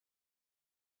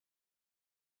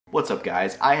What's up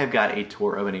guys? I have got a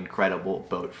tour of an incredible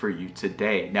boat for you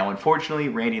today. Now unfortunately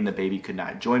Randy and the baby could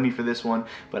not join me for this one,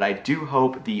 but I do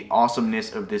hope the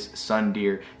awesomeness of this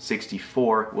Sundeer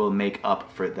 64 will make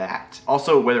up for that.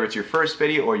 Also, whether it's your first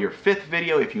video or your fifth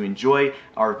video, if you enjoy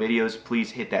our videos,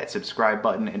 please hit that subscribe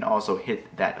button and also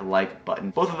hit that like button.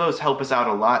 Both of those help us out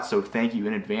a lot, so thank you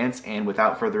in advance, and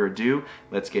without further ado,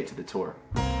 let's get to the tour.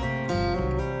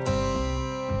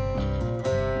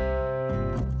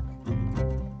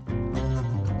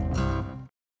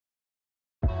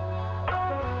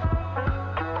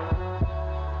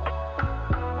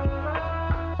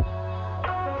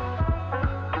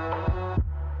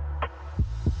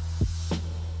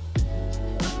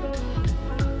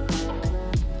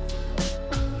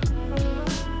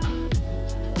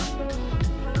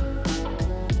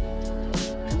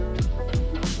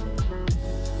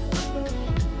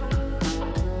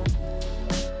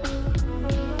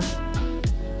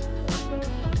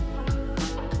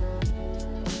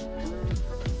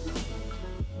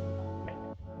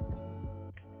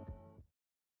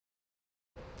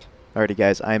 Alrighty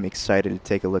guys, I'm excited to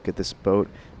take a look at this boat.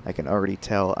 I can already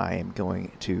tell I am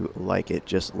going to like it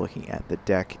just looking at the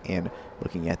deck and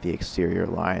looking at the exterior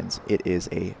lines. It is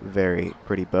a very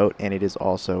pretty boat, and it is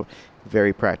also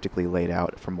very practically laid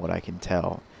out from what I can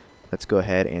tell. Let's go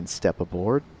ahead and step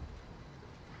aboard.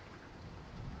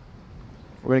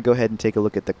 We're going to go ahead and take a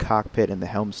look at the cockpit and the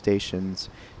helm stations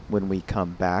when we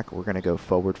come back. We're going to go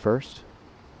forward first.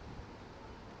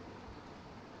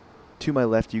 To my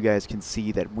left, you guys can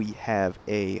see that we have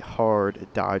a hard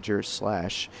Dodger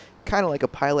slash kind of like a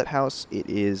pilot house. It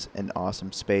is an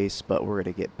awesome space, but we're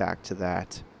going to get back to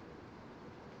that.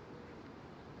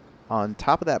 On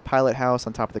top of that pilot house,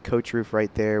 on top of the coach roof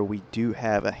right there, we do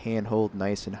have a handhold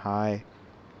nice and high.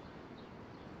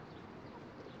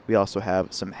 We also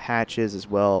have some hatches as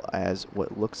well as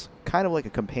what looks kind of like a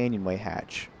companionway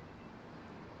hatch.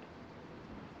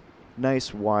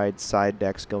 Nice wide side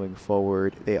decks going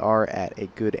forward. They are at a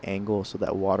good angle so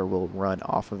that water will run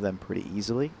off of them pretty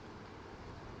easily.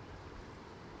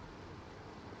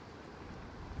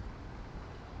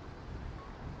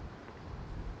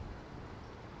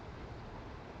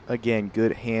 Again,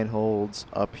 good handholds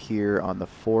up here on the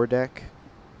foredeck.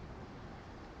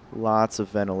 Lots of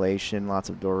ventilation, lots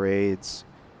of door aids.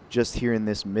 Just here in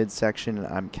this midsection,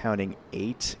 I'm counting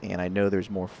 8, and I know there's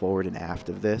more forward and aft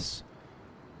of this.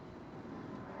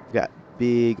 We've got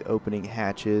big opening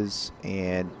hatches,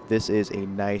 and this is a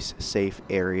nice, safe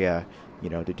area, you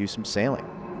know, to do some sailing.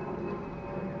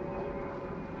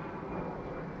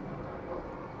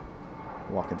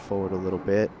 Walking forward a little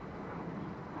bit.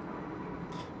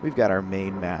 We've got our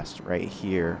main mast right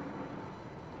here.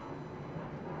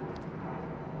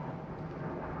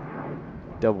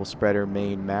 Double spreader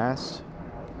main mast.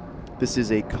 This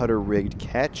is a cutter rigged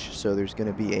ketch, so there's going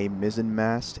to be a mizzen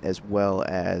mast as well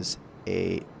as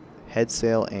a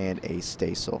headsail and a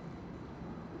staysail.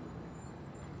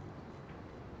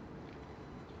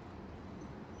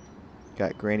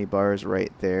 Got granny bars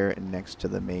right there next to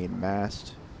the main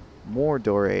mast. More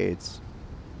door aids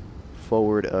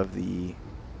forward of the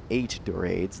 8 door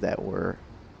aids that were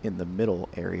in the middle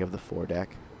area of the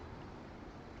foredeck.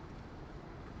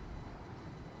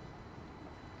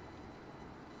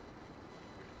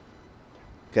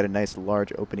 Got a nice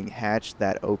large opening hatch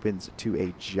that opens to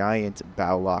a giant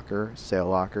bow locker, sail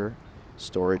locker,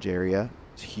 storage area.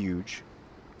 It's huge.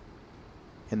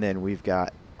 And then we've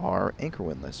got our anchor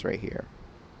windlass right here.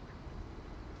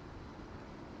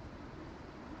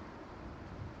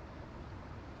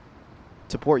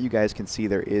 To port, you guys can see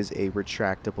there is a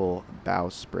retractable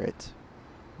bowsprit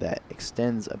that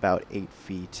extends about 8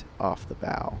 feet off the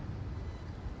bow.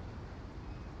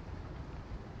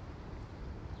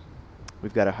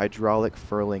 We've got a hydraulic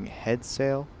furling head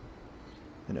sail,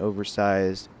 an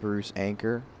oversized Bruce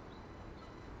anchor,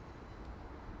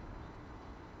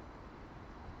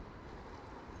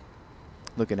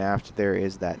 looking aft, there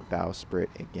is that bowsprit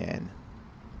again.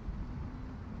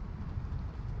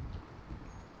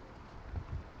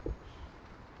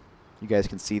 You guys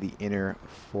can see the inner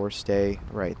forestay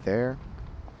right there.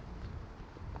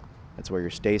 That's where your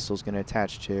staysail is going to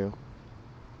attach to.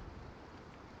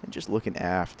 And just looking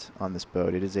aft on this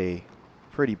boat, it is a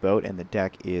pretty boat, and the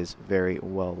deck is very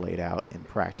well laid out and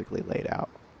practically laid out.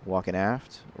 Walking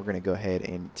aft, we're going to go ahead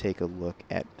and take a look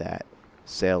at that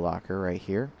sail locker right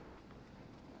here.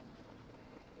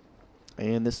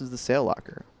 And this is the sail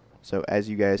locker. So as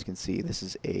you guys can see, this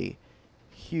is a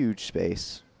huge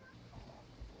space.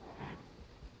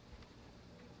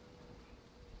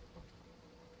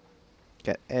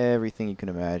 Got everything you can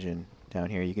imagine down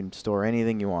here. You can store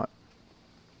anything you want.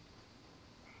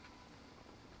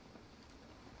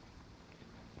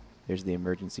 There's the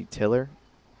emergency tiller,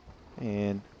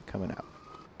 and coming out,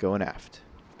 going aft.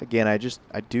 Again,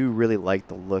 I do really like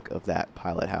the look of that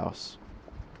pilot house.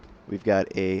 We've got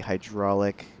a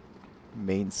hydraulic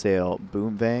mainsail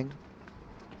boom vang.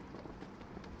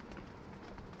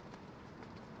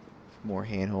 More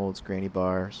handholds, granny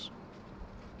bars.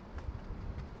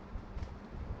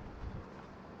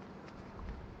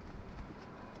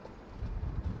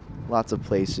 Lots of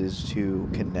places to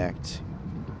connect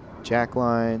jack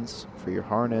lines for your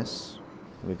harness.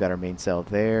 We've got our mainsail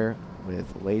there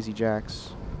with lazy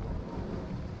jacks.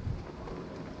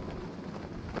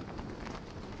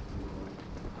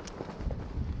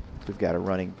 We've got a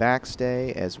running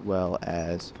backstay, as well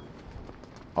as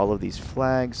all of these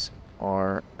flags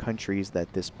are countries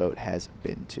that this boat has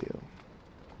been to.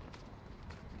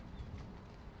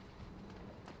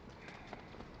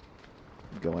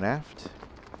 Going aft.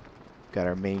 Got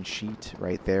our main sheet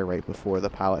right there, right before the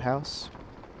pilot house.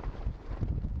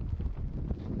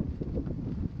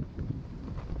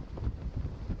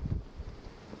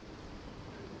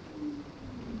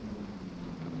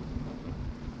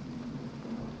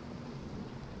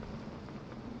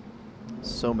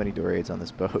 So many door aids on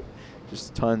this boat.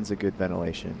 Just tons of good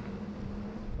ventilation.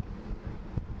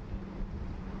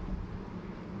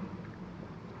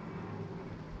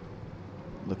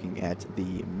 Looking at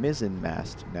the mizzen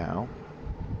mast now.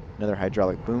 Another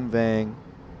hydraulic boom vang,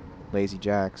 lazy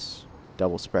jacks,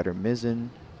 double spreader mizzen,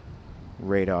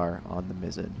 radar on the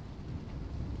mizzen.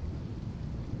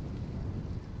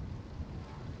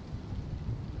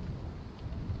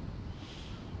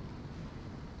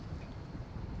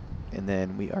 And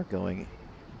then we are going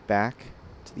back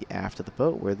to the aft of the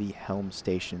boat where the helm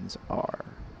stations are.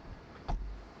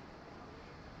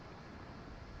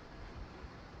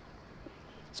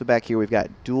 So back here we've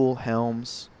got dual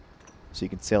helms, so you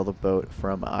can sail the boat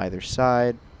from either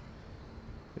side.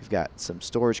 We've got some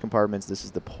storage compartments. This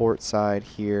is the port side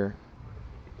here.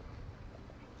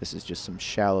 This is just some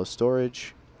shallow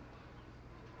storage.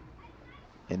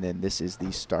 And then this is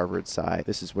the starboard side.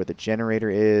 This is where the generator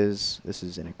is. This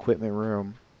is an equipment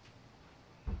room.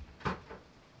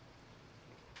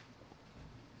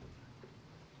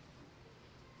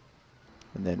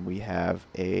 And then we have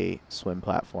a swim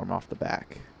platform off the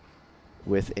back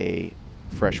with a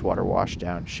freshwater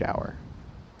washdown shower.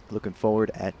 Looking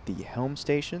forward at the helm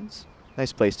stations.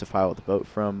 Nice place to pilot the boat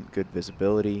from, good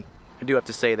visibility. I do have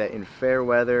to say that in fair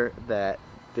weather that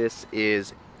this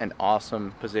is an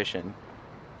awesome position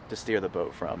to steer the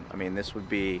boat from. I mean, this would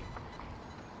be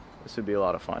a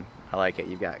lot of fun. I like it.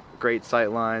 You've got great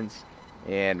sight lines,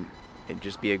 and it'd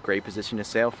just be a great position to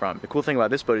sail from. The cool thing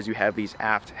about this boat is you have these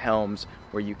aft helms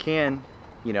where you can,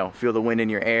 you know, feel the wind in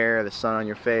your hair, the sun on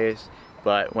your face,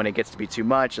 but when it gets to be too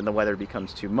much and the weather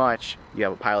becomes too much, you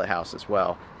have a pilot house as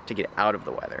well to get out of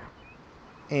the weather.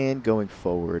 And going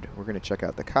forward, we're going to check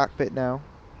out the cockpit now.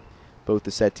 Both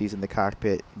the settees and the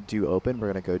cockpit do open.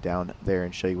 We're going to go down there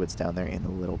and show you what's down there in a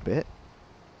little bit.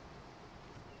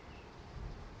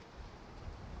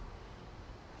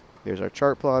 There's our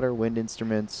chart plotter, wind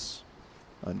instruments,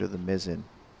 under the mizzen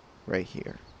right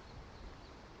here.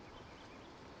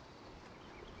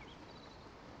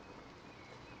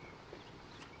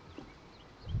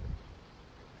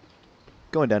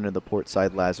 Going down to the port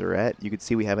side lazarette, you can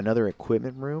see we have another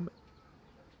equipment room.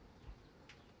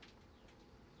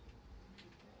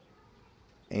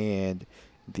 And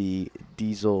the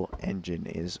diesel engine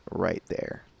is right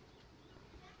there,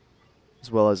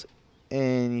 as well as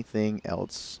anything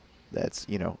else that's,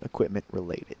 you know, equipment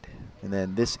related. And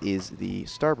then this is the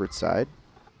starboard side,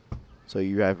 so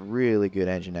you have really good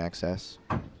engine access,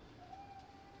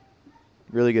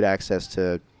 really good access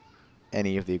to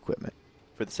any of the equipment.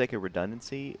 For the sake of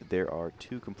redundancy, there are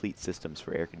 2 complete systems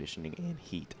for air conditioning and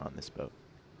heat on this boat.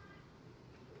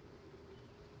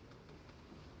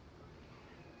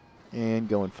 And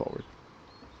going forward.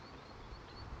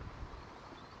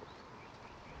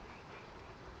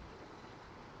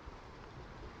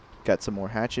 Got some more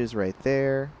hatches right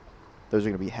there. Those are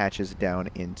going to be hatches down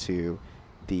into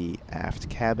the aft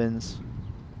cabins.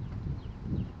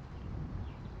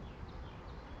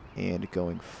 And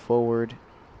going forward,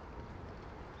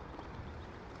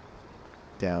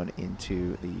 down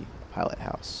into the pilot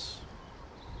house.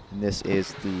 And this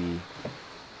is the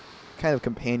kind of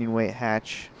companionway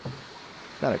hatch.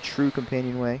 Not a true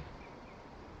companionway,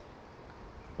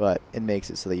 but it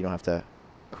makes it so that you don't have to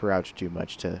crouch too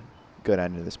much to go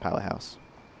down into this pilot house.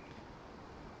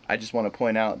 I just want to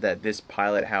point out that this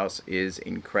pilot house is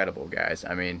incredible, guys.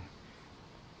 I mean,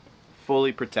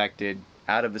 fully protected,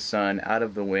 out of the sun, out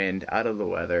of the wind, out of the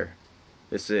weather.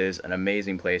 This is an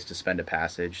amazing place to spend a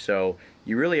passage. So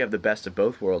you really have the best of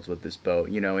both worlds with this boat.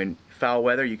 You know, in foul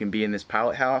weather, you can be in this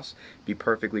pilot house, be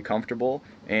perfectly comfortable,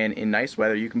 and in nice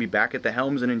weather, you can be back at the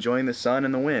helms and enjoying the sun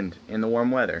and the wind in the warm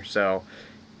weather. So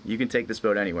you can take this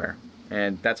boat anywhere,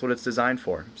 and that's what it's designed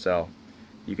for. So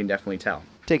you can definitely tell.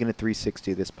 Taking a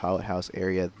 360 of this pilot house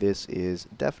area, this is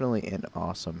definitely an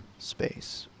awesome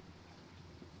space.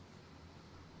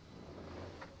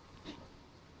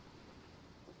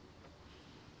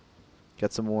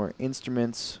 Got some more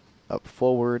instruments up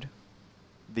forward.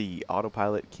 The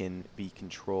autopilot can be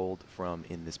controlled from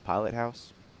in this pilot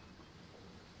house.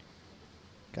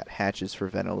 Got hatches for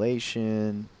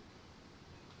ventilation.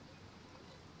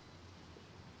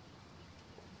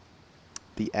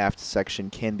 The aft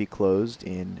section can be closed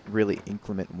in really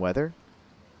inclement weather.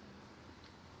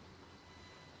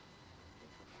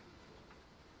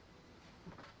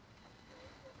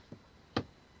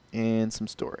 And some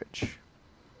storage.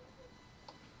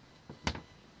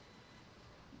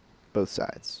 Both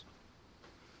sides.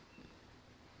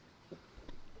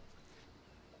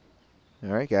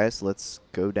 Alright guys, let's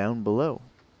go down below.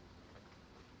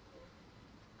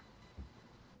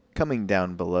 Coming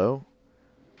down below,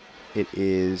 it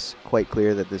is quite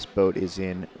clear that this boat is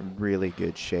in really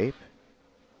good shape.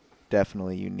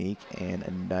 Definitely unique and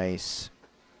a nice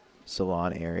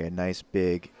salon area. Nice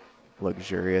big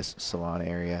luxurious salon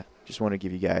area. Just want to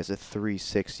give you guys a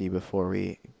 360 before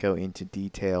we go into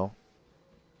detail.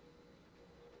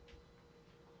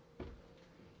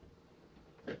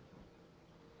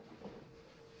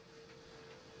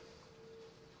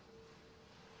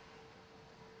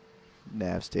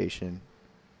 Nav station.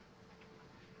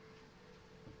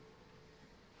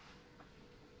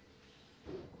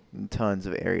 And tons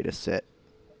of area to sit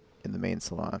in the main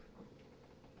salon.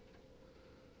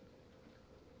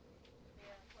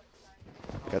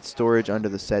 Got storage under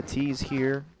the settees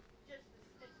here.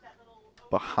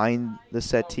 Behind the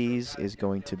settees is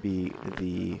going to be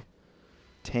the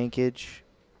tankage.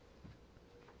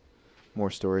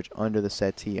 More storage under the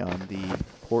settee on the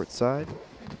port side.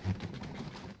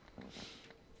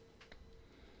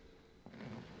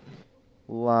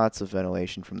 Lots of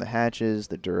ventilation from the hatches,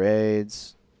 the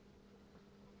durades.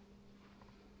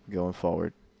 Going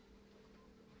forward.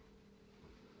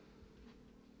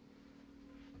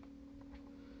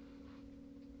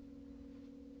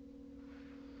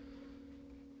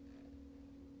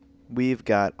 We've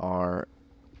got our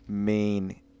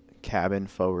main cabin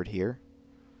forward here.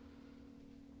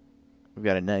 We've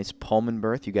got a nice Pullman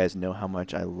berth. You guys know how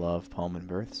much I love Pullman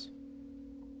berths.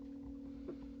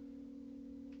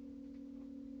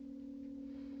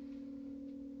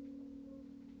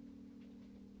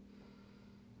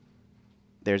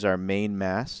 There's our main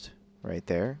mast right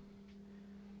there.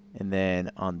 And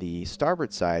then on the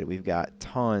starboard side, we've got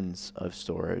tons of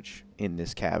storage in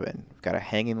this cabin. We've got a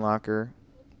hanging locker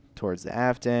towards the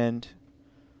aft end.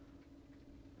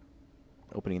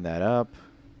 Opening that up.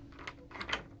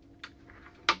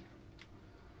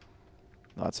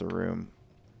 Lots of room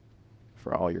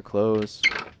for all your clothes.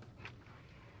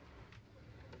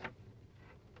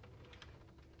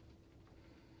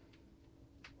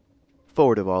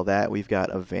 Forward of all that, we've got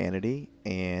a vanity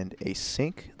and a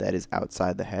sink that is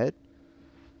outside the head.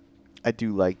 I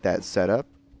do like that setup.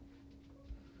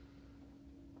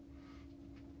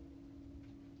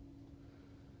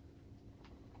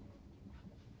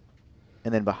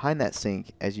 And then behind that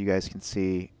sink, as you guys can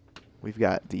see, we've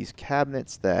got these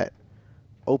cabinets that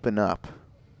open up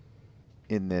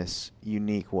in this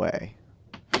unique way.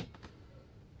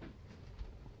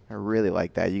 I really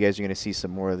like that. You guys are going to see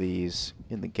some more of these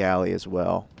in the galley as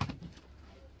well.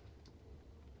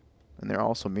 And they're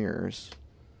also mirrors.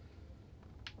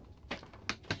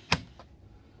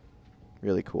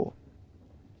 Really cool.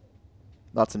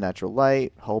 Lots of natural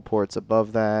light, hull ports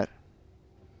above that.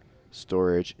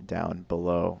 Storage down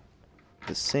below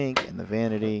the sink and the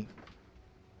vanity.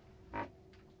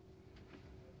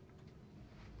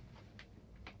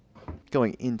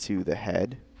 Going into the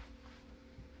head,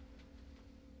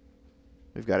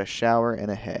 we've got a shower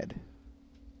and a head.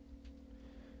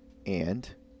 And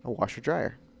a washer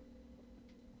dryer.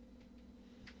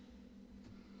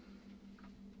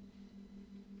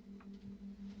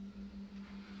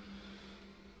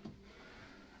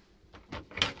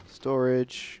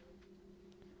 Storage.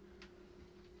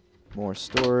 More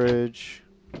storage.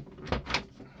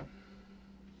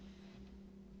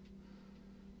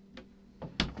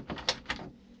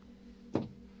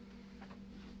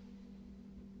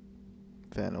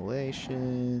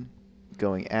 Ventilation.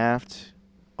 Going aft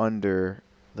under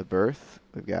the berth,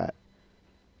 we've got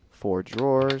 4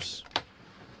 drawers.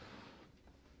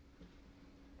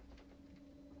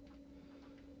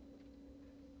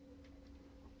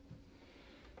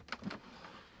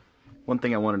 One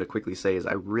thing I wanted to quickly say is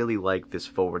I really like this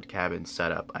forward cabin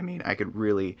setup. I mean, I could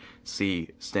really see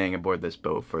staying aboard this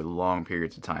boat for long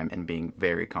periods of time and being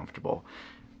very comfortable.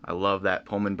 I love that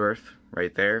Pullman berth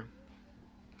right there.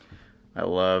 I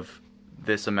love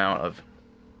this amount of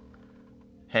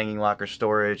hanging locker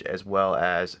storage, as well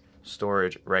as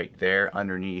storage right there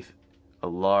underneath a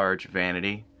large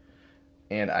vanity.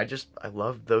 And I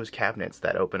love those cabinets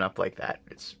that open up like that.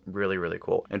 It's really, really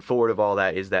cool. And forward of all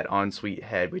that is that ensuite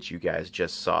head, which you guys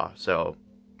just saw. So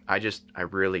I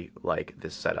really like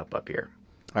this setup up here.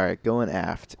 All right, going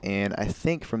aft. And I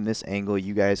think from this angle,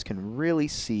 you guys can really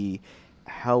see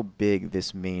how big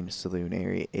this main saloon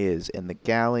area is. And the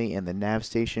galley and the nav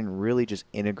station really just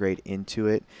integrate into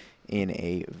it in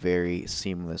a very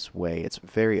seamless way. It's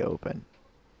very open.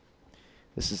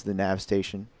 This is the nav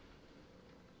station.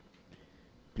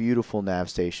 Beautiful nav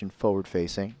station, forward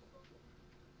facing.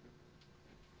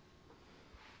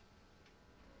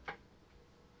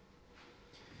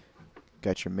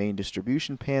 Got your main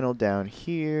distribution panel down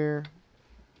here.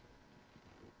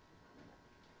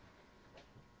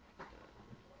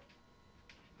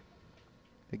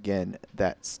 Again,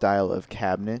 that style of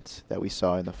cabinet that we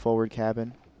saw in the forward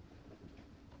cabin.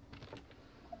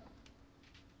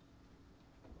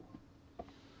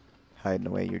 Hiding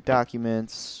away your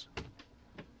documents.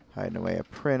 Hiding away a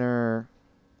printer.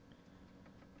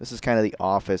 This is kind of the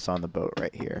office on the boat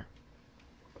right here.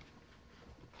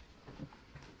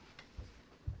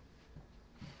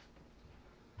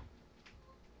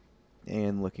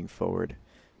 And looking forward,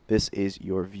 this is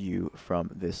your view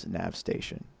from this nav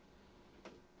station.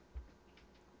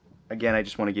 Again, I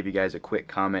just want to give you guys a quick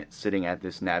comment sitting at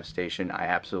this nav station. I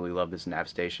absolutely love this nav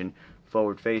station.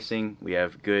 Forward facing, we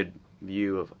have good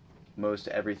view of most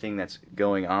everything that's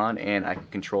going on, and I can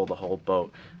control the whole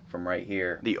boat from right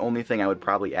here. The only thing I would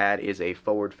probably add is a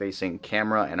forward facing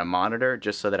camera and a monitor,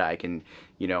 just so that I can,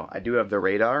 I do have the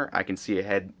radar. I can see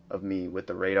ahead of me with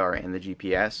the radar and the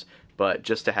GPS, but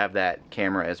just to have that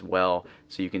camera as well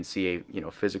so you can see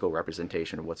a physical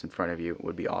representation of what's in front of you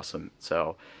would be awesome.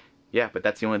 So yeah, but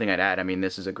that's the only thing I'd add. I mean,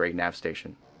 this is a great nav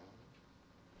station.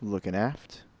 Looking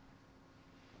aft.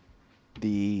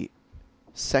 The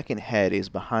second head is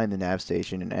behind the nav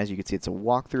station, and as you can see, it's a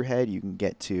walk-through head. You can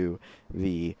get to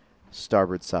the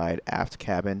starboard side aft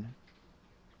cabin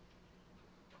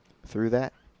through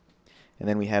that. And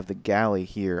then we have the galley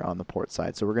here on the port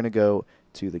side. So we're going to go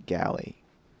to the galley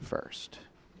first.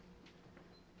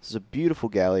 This is a beautiful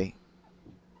galley.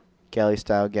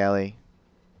 Galley-style galley.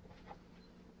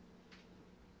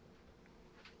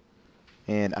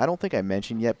 And I don't think I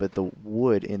mentioned yet, but the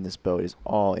wood in this boat is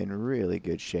all in really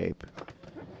good shape.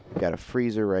 Got a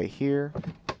freezer right here.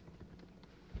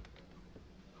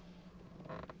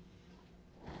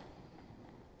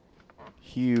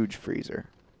 Huge freezer.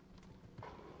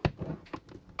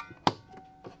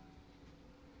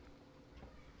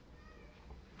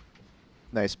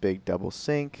 Nice big double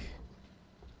sink.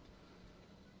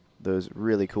 Those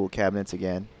really cool cabinets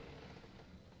again.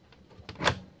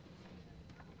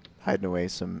 Hiding away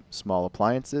some small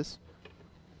appliances.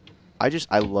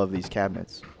 I love these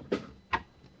cabinets.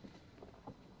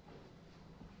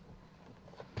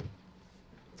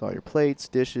 It's all your plates,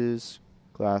 dishes,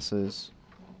 glasses,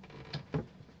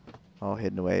 all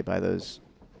hidden away by those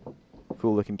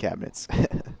cool looking cabinets.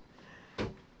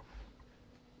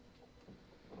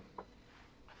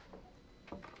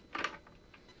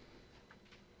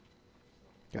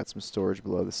 Got some storage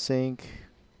below the sink.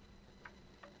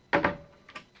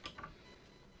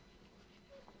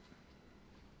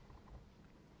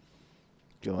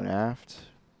 Going aft.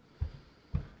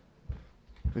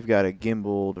 We've got a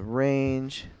gimbaled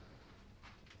range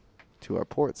to our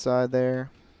port side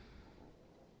there.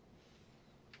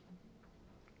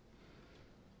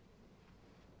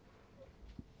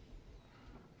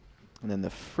 And then the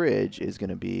fridge is going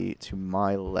to be to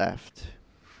my left.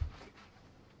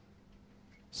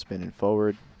 Spinning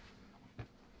forward.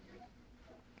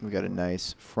 We've got a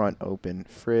nice front open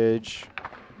fridge.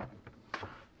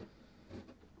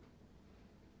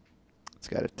 It's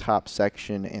got a top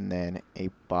section and then a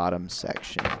bottom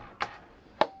section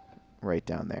right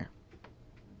down there.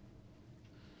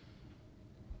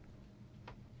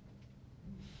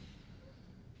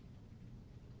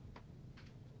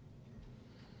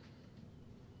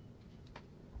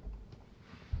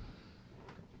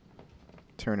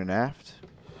 Turning aft.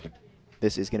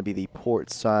 This is going to be the port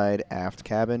side aft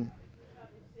cabin.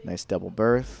 Nice double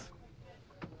berth.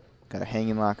 Got a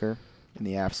hanging locker in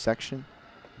the aft section.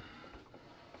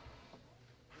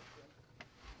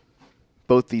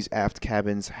 Both these aft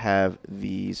cabins have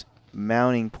these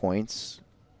mounting points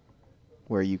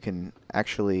where you can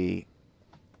actually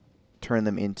turn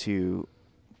them into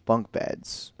bunk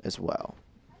beds as well.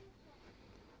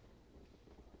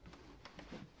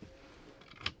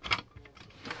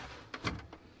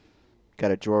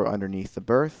 Got a drawer underneath the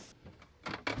berth.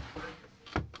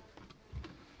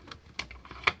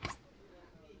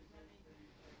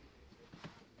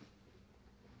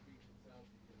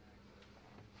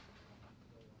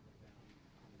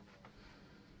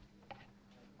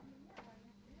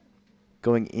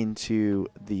 Going into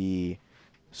the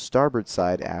starboard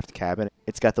side aft cabin,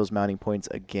 it's got those mounting points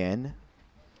again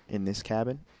in this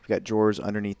cabin. We've got drawers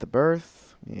underneath the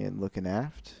berth and looking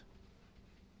aft.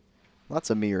 Lots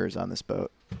of mirrors on this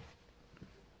boat.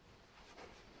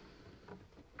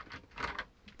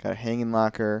 Got a hanging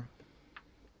locker.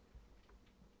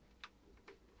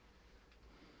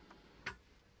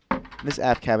 This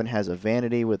aft cabin has a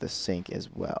vanity with a sink as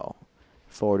well.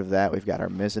 Forward of that, we've got our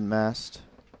mizzen mast.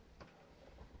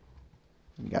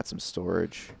 We got some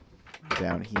storage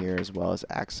down here as well as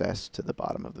access to the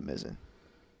bottom of the mizzen.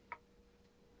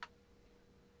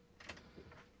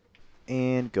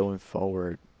 And going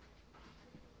forward,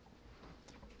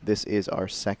 this is our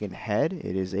second head.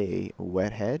 It is a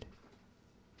wet head.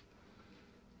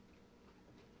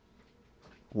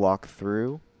 Walk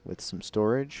through with some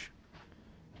storage.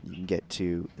 You can get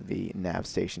to the nav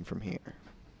station from here.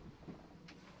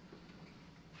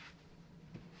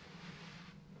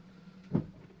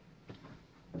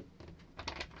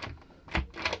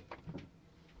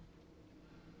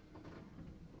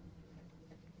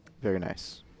 Very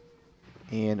nice.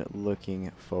 And looking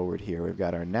forward here, we've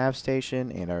got our nav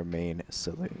station and our main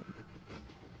saloon.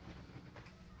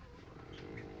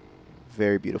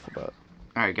 Very beautiful boat.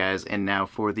 All right, guys, and now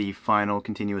for the final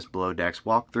continuous below decks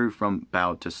walkthrough from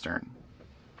bow to stern.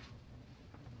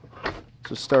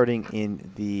 So starting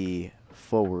in the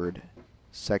forward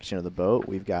section of the boat,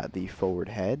 we've got the forward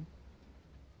head.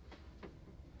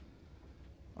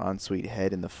 Ensuite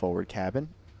head in the forward cabin.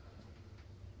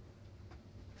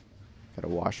 Got a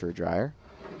washer dryer.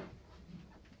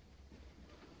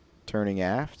 Turning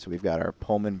aft, we've got our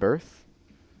Pullman berth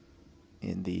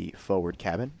in the forward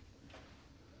cabin.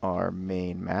 Our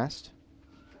main mast.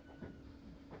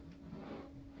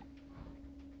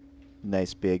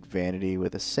 Nice big vanity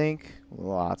with a sink.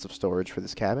 Lots of storage for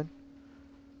this cabin.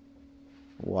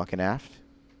 Walking aft.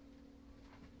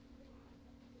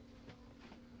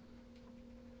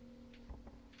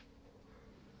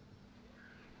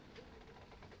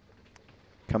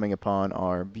 Coming upon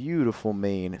our beautiful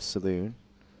main saloon.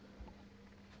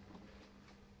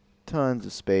 Tons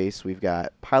of space. We've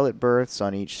got pilot berths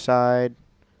on each side.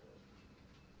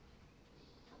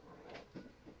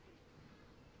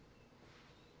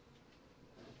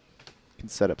 Can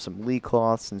set up some lee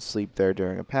cloths and sleep there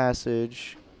during a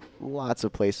passage. Lots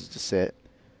of places to sit.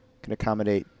 Can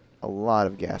accommodate a lot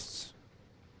of guests.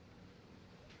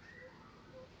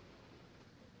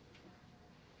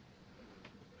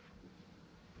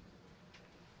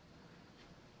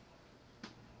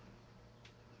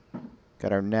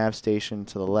 Got our nav station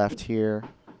to the left here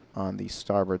on the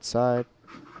starboard side.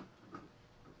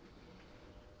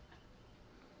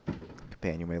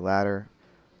 Companionway ladder.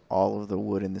 All of the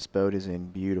wood in this boat is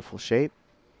in beautiful shape.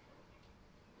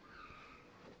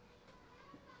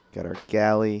 Got our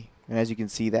galley. And as you can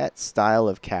see, that style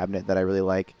of cabinet that I really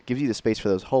like gives you the space for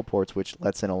those hull ports, which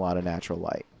lets in a lot of natural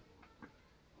light.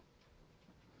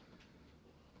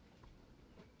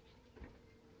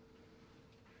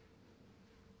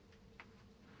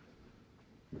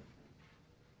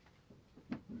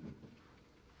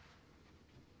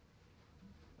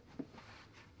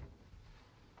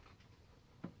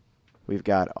 We've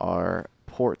got our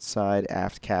port side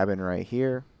aft cabin right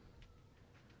here.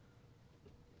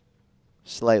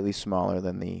 Slightly smaller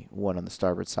than the one on the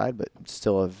starboard side, but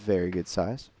still a very good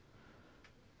size.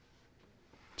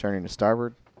 Turning to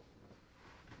starboard.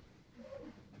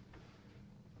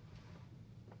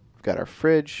 We've got our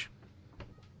fridge.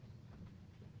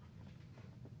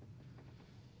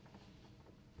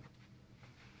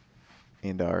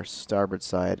 And our starboard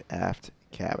side aft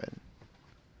cabin.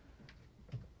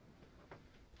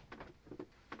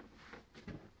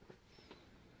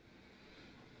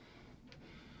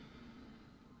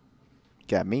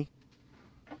 Got me.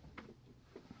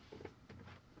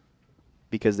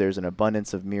 Because there's an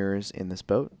abundance of mirrors in this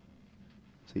boat.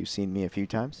 So you've seen me a few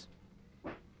times.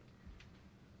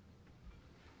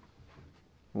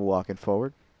 Walking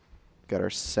forward. Got our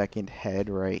second head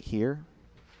right here.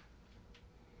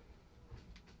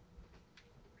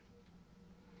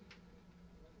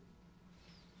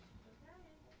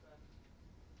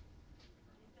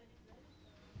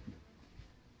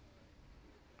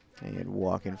 And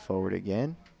walking forward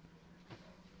again.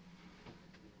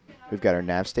 We've got our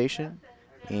nav station,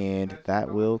 and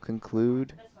that will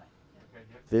conclude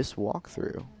this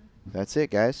walkthrough. That's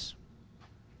it, guys.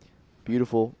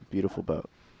 Beautiful, beautiful boat.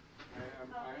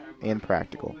 And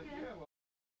practical.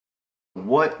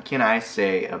 What can I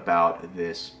say about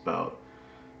this boat?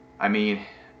 I mean,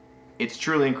 it's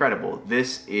truly incredible.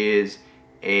 This is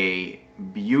a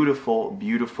beautiful,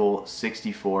 beautiful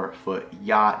 64-foot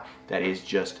yacht that is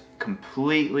just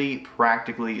completely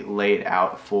practically laid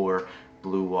out for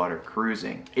blue water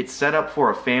cruising. It's set up for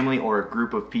a family or a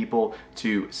group of people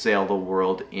to sail the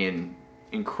world in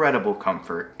incredible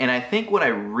comfort. And I think what I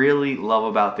really love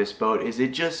about this boat is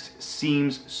it just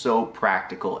seems so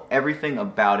practical. Everything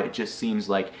about it just seems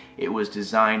like it was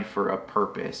designed for a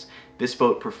purpose. This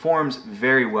boat performs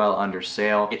very well under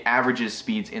sail. It averages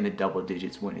speeds in the double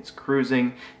digits when it's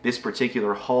cruising. This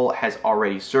particular hull has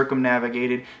already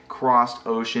circumnavigated, crossed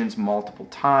oceans multiple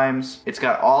times. It's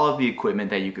got all of the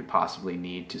equipment that you could possibly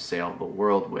need to sail the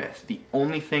world with. The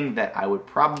only thing that I would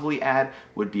probably add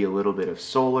would be a little bit of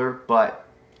solar, but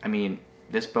I mean,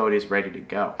 this boat is ready to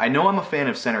go. I know I'm a fan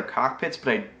of center cockpits,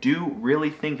 but I do really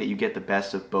think that you get the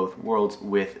best of both worlds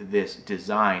with this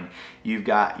design. You've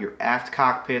got your aft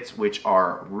cockpits, which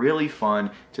are really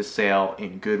fun to sail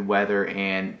in good weather,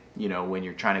 and you know, when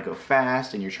you're trying to go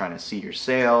fast and you're trying to see your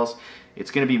sails,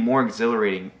 it's going to be more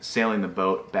exhilarating sailing the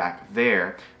boat back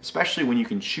there, especially when you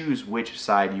can choose which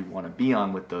side you want to be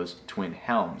on with those twin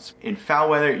helms. In foul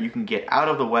weather, you can get out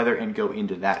of the weather and go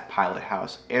into that pilot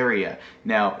house area.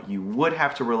 Now, you would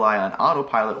have to rely on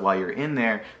autopilot while you're in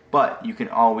there, but you can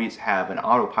always have an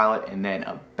autopilot and then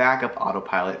a backup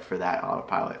autopilot for that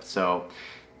autopilot. So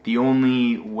the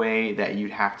only way that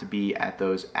you'd have to be at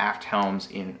those aft helms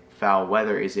in foul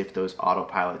weather is if those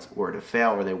autopilots were to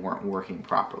fail or they weren't working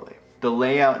properly. The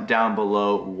layout down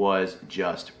below was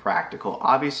just practical.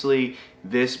 Obviously,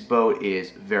 this boat is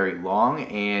very long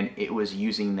and it was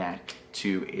using that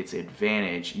to its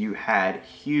advantage. You had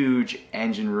huge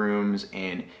engine rooms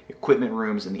and equipment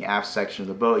rooms in the aft section of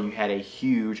the boat. You had a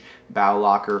huge bow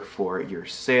locker for your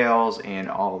sails and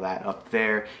all that up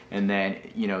there. And then,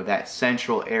 you know, that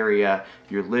central area,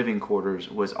 your living quarters,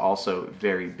 was also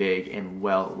very big and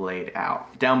well laid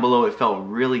out. Down below, it felt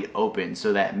really open.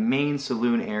 So that main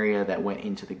saloon area that went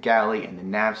into the galley and the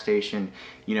nav station,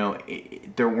 you know,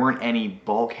 there weren't any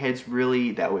bulkheads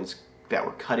really that were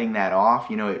cutting that off.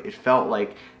 You know, it felt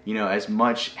like, you know, as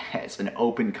much as an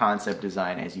open concept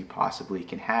design as you possibly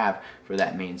can have for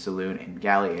that main saloon and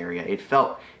galley area. It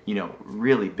felt, you know,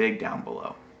 really big down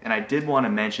below. And I did want to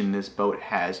mention this boat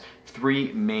has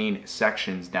 3 main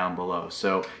sections down below.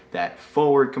 So that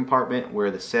forward compartment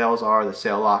where the sails are, the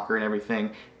sail locker and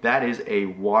everything, that is a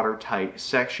watertight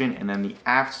section. And then the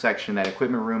aft section, that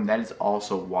equipment room, that is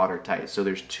also watertight. So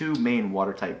there's 2 main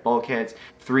watertight bulkheads,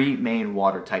 3 main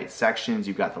watertight sections.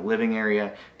 You've got the living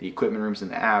area, the equipment rooms in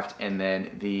the aft, and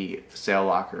then the sail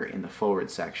locker in the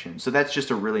forward section. So that's just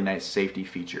a really nice safety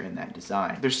feature in that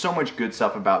design. There's so much good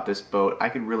stuff about this boat. I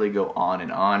could really go on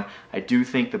and on. I do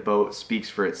think the boat speaks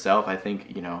for itself. I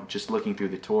think, you know, just looking through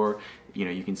the tour, you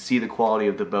know, you can see the quality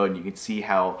of the boat and you can see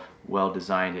how well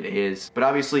designed it is. But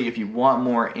obviously, if you want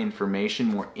more information,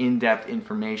 more in-depth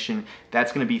information,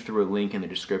 that's going to be through a link in the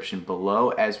description below,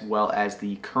 as well as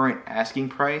the current asking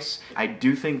price. I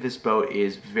do think this boat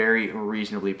is very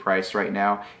reasonably priced right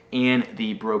now, and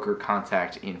the broker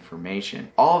contact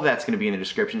information. All of that's going to be in the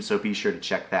description, so be sure to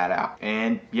check that out.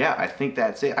 And yeah, I think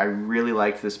that's it. I really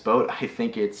liked this boat. I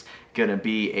think it's gonna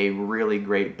be a really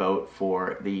great boat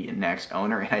for the next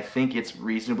owner, and I think it's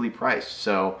reasonably priced.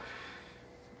 So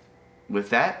with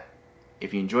that,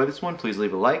 if you enjoyed this one, please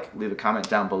leave a like, leave a comment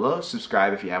down below,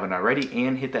 subscribe if you haven't already,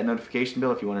 and hit that notification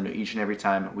bell if you want to know each and every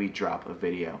time we drop a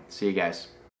video. See you guys.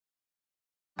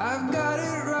 I've got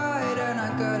it right and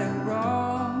I got it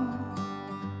wrong,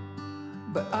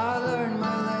 but I learned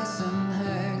my lesson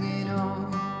hanging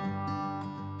on.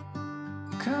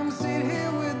 Come sit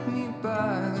here with